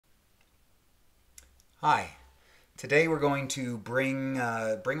Hi. Today we're going to bring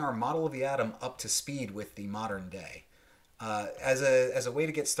our model of the atom up to speed with the modern day. As a way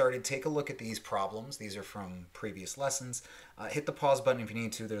to get started, take a look at these problems. These are from previous lessons. Hit the pause button if you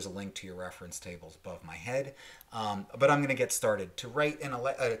need to. There's a link to your reference tables above my head. But I'm going to get started. To write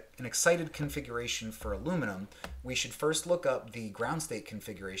an excited configuration for aluminum, we should first look up the ground state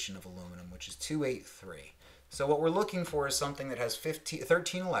configuration of aluminum, which is 283. So what we're looking for is something that has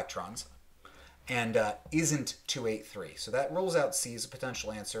 13 electrons, and isn't 283. So that rules out C as a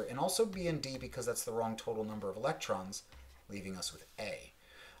potential answer, and also B and D because that's the wrong total number of electrons, leaving us with A.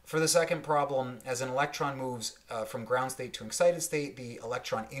 For the second problem, as an electron moves from ground state to excited state, the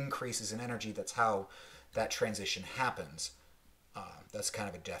electron increases in energy. That's how that transition happens. That's kind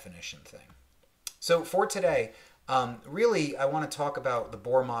of a definition thing. So for today, really, I want to talk about the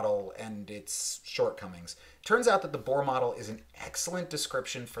Bohr model and its shortcomings. Turns out that the Bohr model is an excellent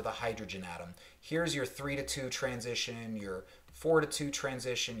description for the hydrogen atom. Here's your 3 to 2 transition, your 4 to 2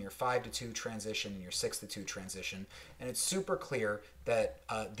 transition, your 5 to 2 transition, and your 6 to 2 transition. And it's super clear that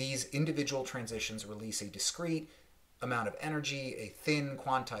these individual transitions release a discrete amount of energy, a thin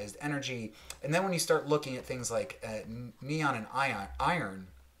quantized energy. And then when you start looking at things like neon and iron,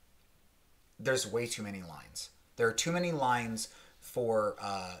 there's way too many lines. There are too many lines for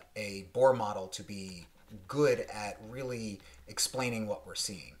a Bohr model to be good at really explaining what we're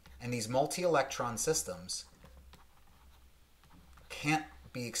seeing. And these multi-electron systems can't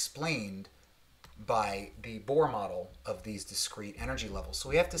be explained by the Bohr model of these discrete energy levels. So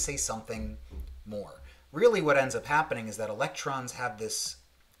we have to say something more. Really what ends up happening is that electrons have this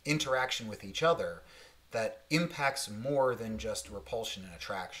interaction with each other that impacts more than just repulsion and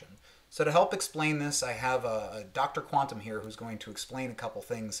attraction. So to help explain this, I have a Dr. Quantum here who's going to explain a couple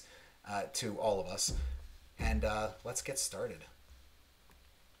things to all of us. And let's get started.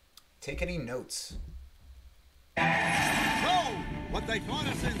 Take any notes. So, what they taught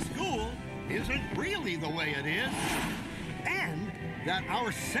us in school isn't really the way it is. And that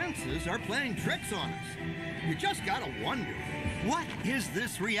our senses are playing tricks on us. You just gotta wonder, what is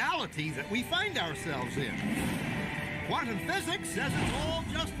this reality that we find ourselves in? Quantum physics says it's all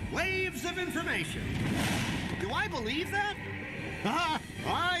just waves of information. Do I believe that?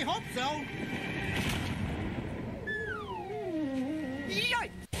 I hope so. Yikes!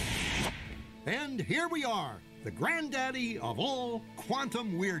 And here we are, the granddaddy of all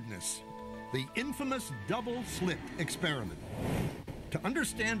quantum weirdness, the infamous double-slit experiment. To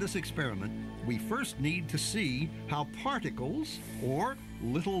understand this experiment, we first need to see how particles, or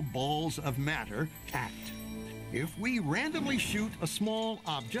little balls of matter, act. If we randomly shoot a small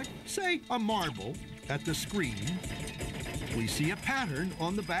object, say a marble, at the screen, we see a pattern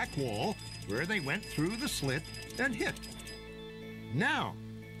on the back wall where they went through the slit and hit. Now,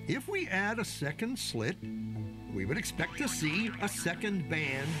 if we add a second slit, we would expect to see a second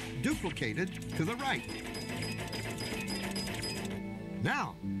band duplicated to the right.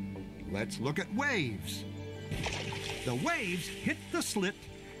 Now, let's look at waves. The waves hit the slit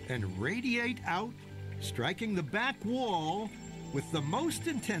and radiate out, striking the back wall with the most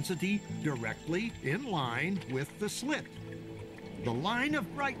intensity directly in line with the slit. The line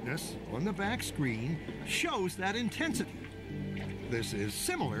of brightness on the back screen shows that intensity. This is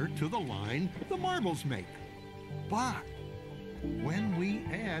similar to the line the marbles make. But when we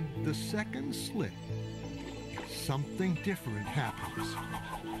add the second slit, something different happens.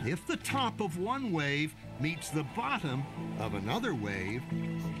 If the top of one wave meets the bottom of another wave,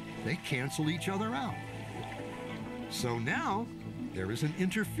 they cancel each other out. So now, there is an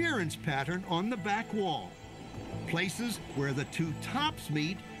interference pattern on the back wall. Places where the two tops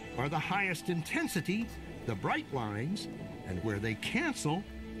meet are the highest intensity, the bright lines, and where they cancel,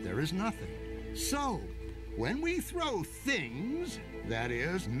 there is nothing. So, when we throw things, that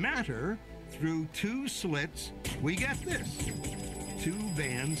is, matter, through two slits, we get this, two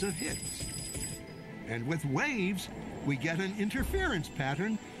bands of hits. And with waves, we get an interference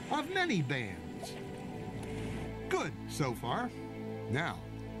pattern of many bands. Good so far. Now,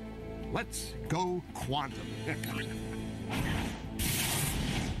 let's go quantum.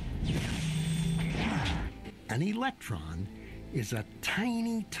 An electron is a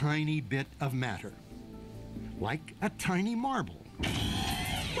tiny, tiny bit of matter, like a tiny marble.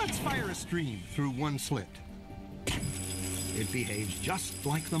 Let's fire a stream through one slit. It behaves just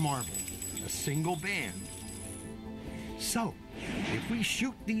like the marble, a single band. So, if we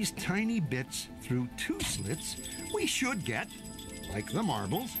shoot these tiny bits through two slits, we should get, like the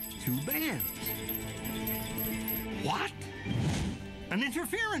marbles, two bands. What? An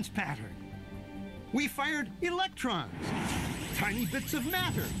interference pattern. We fired electrons, tiny bits of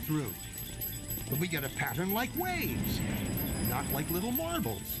matter, through. but we get a pattern like waves, not like little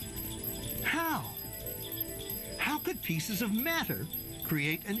marbles. How? How could pieces of matter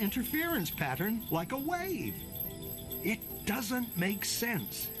create an interference pattern like a wave? It doesn't make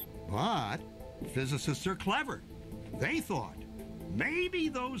sense. But physicists are clever. They thought maybe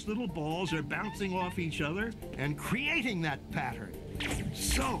those little balls are bouncing off each other and creating that pattern.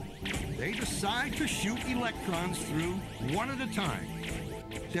 So they decide to shoot electrons through one at a time.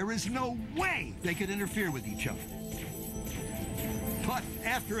 There is no way they could interfere with each other. But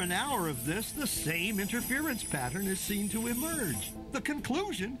after an hour of this, the same interference pattern is seen to emerge. The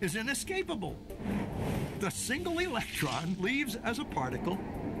conclusion is inescapable. The single electron leaves as a particle,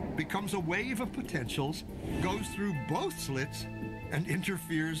 becomes a wave of potentials, goes through both slits, and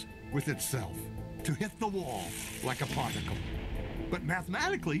interferes with itself to hit the wall like a particle. But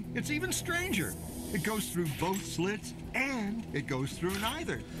mathematically, it's even stranger. It goes through both slits, and it goes through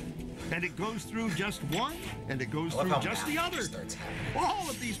neither. And it goes through just one, and it goes through just the other. All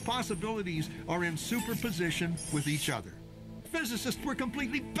of these possibilities are in superposition with each other. Physicists were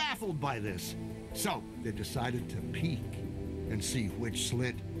completely baffled by this. So they decided to peek and see which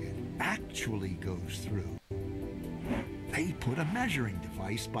slit it actually goes through. They put a measuring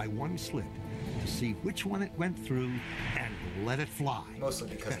device by one slit to see which one it went through and let it fly. Mostly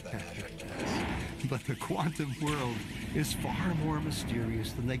because of that measuring device. But the quantum world is far more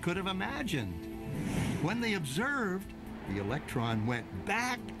mysterious than they could have imagined. When they observed, the electron went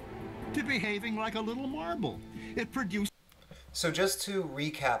back to behaving like a little marble. It produced... So just to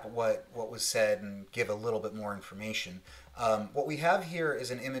recap what was said and give a little bit more information, what we have here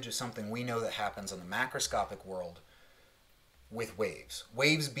is an image of something we know that happens in the macroscopic world with waves.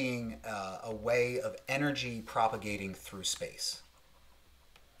 Waves being a way of energy propagating through space.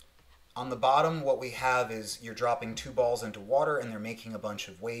 On the bottom, what we have is you're dropping two balls into water and they're making a bunch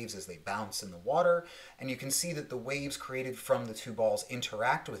of waves as they bounce in the water. And you can see that the waves created from the two balls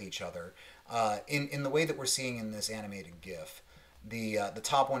interact with each other in the way that we're seeing in this animated GIF. The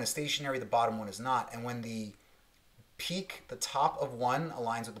top one is stationary, the bottom one is not. And when the top of one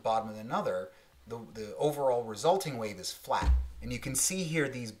aligns with the bottom of another, the overall resulting wave is flat. And you can see here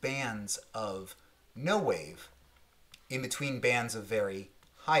these bands of no wave in between bands of very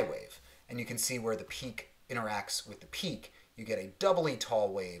high wave. And you can see where the peak interacts with the peak. You get a doubly tall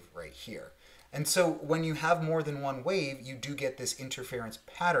wave right here. And so when you have more than one wave, you do get this interference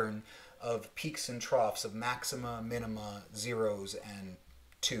pattern of peaks and troughs, of maxima, minima, zeros, and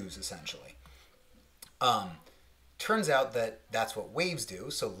twos, essentially. Turns out that that's what waves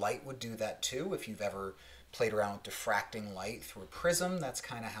do, so light would do that too. If you've ever played around with diffracting light through a prism, that's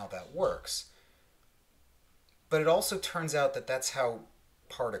kind of how that works. But it also turns out that that's how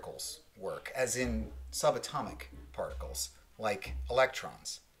particles work, as in subatomic particles, like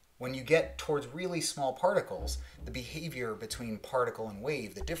electrons. When you get towards really small particles, the behavior between particle and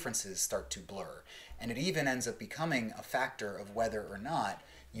wave, the differences start to blur. And it even ends up becoming a factor of whether or not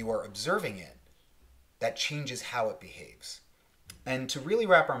you are observing it that changes how it behaves. And to really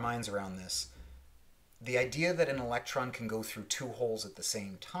wrap our minds around this, the idea that an electron can go through two holes at the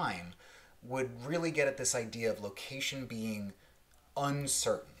same time would really get at this idea of location being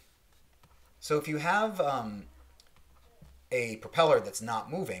uncertain. So if you have a propeller that's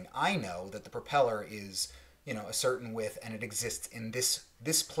not moving, I know that the propeller is, a certain width and it exists in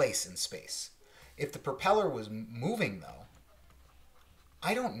this place in space. If the propeller was moving, though,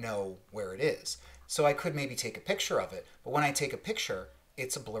 I don't know where it is. So I could maybe take a picture of it, but when I take a picture,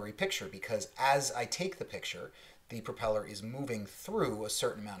 it's a blurry picture because as I take the picture, the propeller is moving through a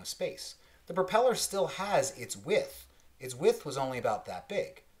certain amount of space. The propeller still has its width. Its width was only about that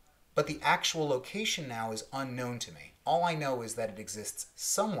big. But the actual location now is unknown to me. All I know is that it exists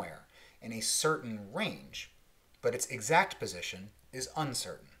somewhere in a certain range, but its exact position is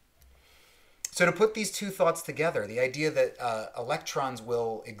uncertain. So to put these two thoughts together, the idea that electrons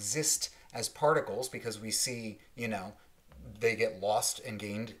will exist as particles because we see, they get lost and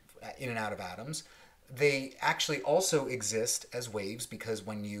gained in and out of atoms. They actually also exist as waves because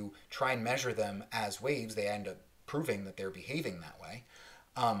when you try and measure them as waves, they end up proving that they're behaving that way.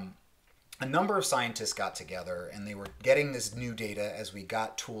 A number of scientists got together and they were getting this new data as we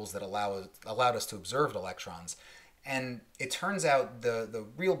got tools that allowed us to observe electrons. And it turns out the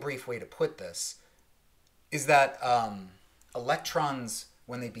real brief way to put this is that electrons,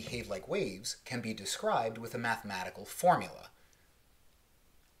 when they behave like waves, can be described with a mathematical formula.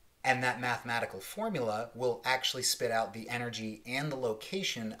 And that mathematical formula will actually spit out the energy and the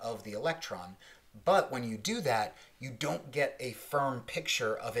location of the electron. But when you do that, you don't get a firm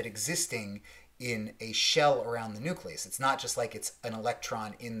picture of it existing in a shell around the nucleus. It's not just like it's an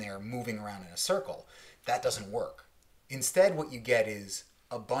electron in there moving around in a circle. That doesn't work. Instead, what you get is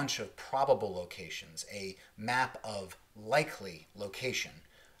a bunch of probable locations, a map of likely location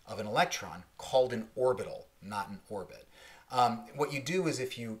of an electron called an orbital, not an orbit. What you do is,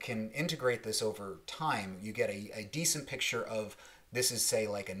 if you can integrate this over time, you get a decent picture of, this is say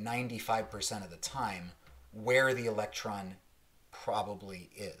like a 95% of the time, where the electron probably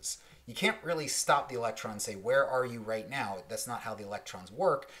is. You can't really stop the electron and say, where are you right now? That's not how the electrons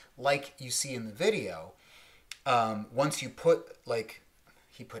work. Like you see in the video, once you put, like,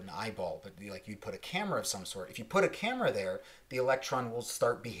 he put an eyeball, but like you'd put a camera of some sort. If you put a camera there, the electron will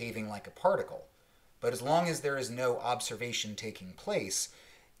start behaving like a particle. But as long as there is no observation taking place,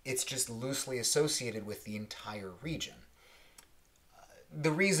 it's just loosely associated with the entire region.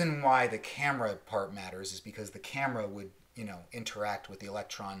 The reason why the camera part matters is because the camera would, interact with the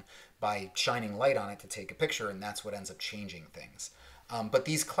electron by shining light on it to take a picture, and that's what ends up changing things. But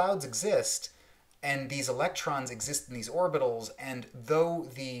these clouds exist, and these electrons exist in these orbitals, and though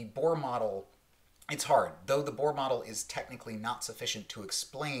the Bohr model, it's hard, though the Bohr model is technically not sufficient to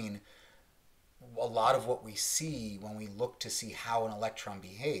explain a lot of what we see when we look to see how an electron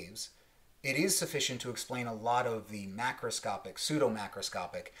behaves, it is sufficient to explain a lot of the macroscopic,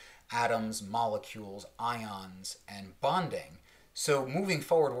 pseudo-macroscopic atoms, molecules, ions, and bonding. So moving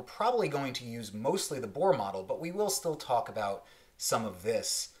forward, we're probably going to use mostly the Bohr model, but we will still talk about some of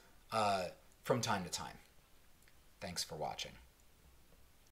this from time to time. Thanks for watching.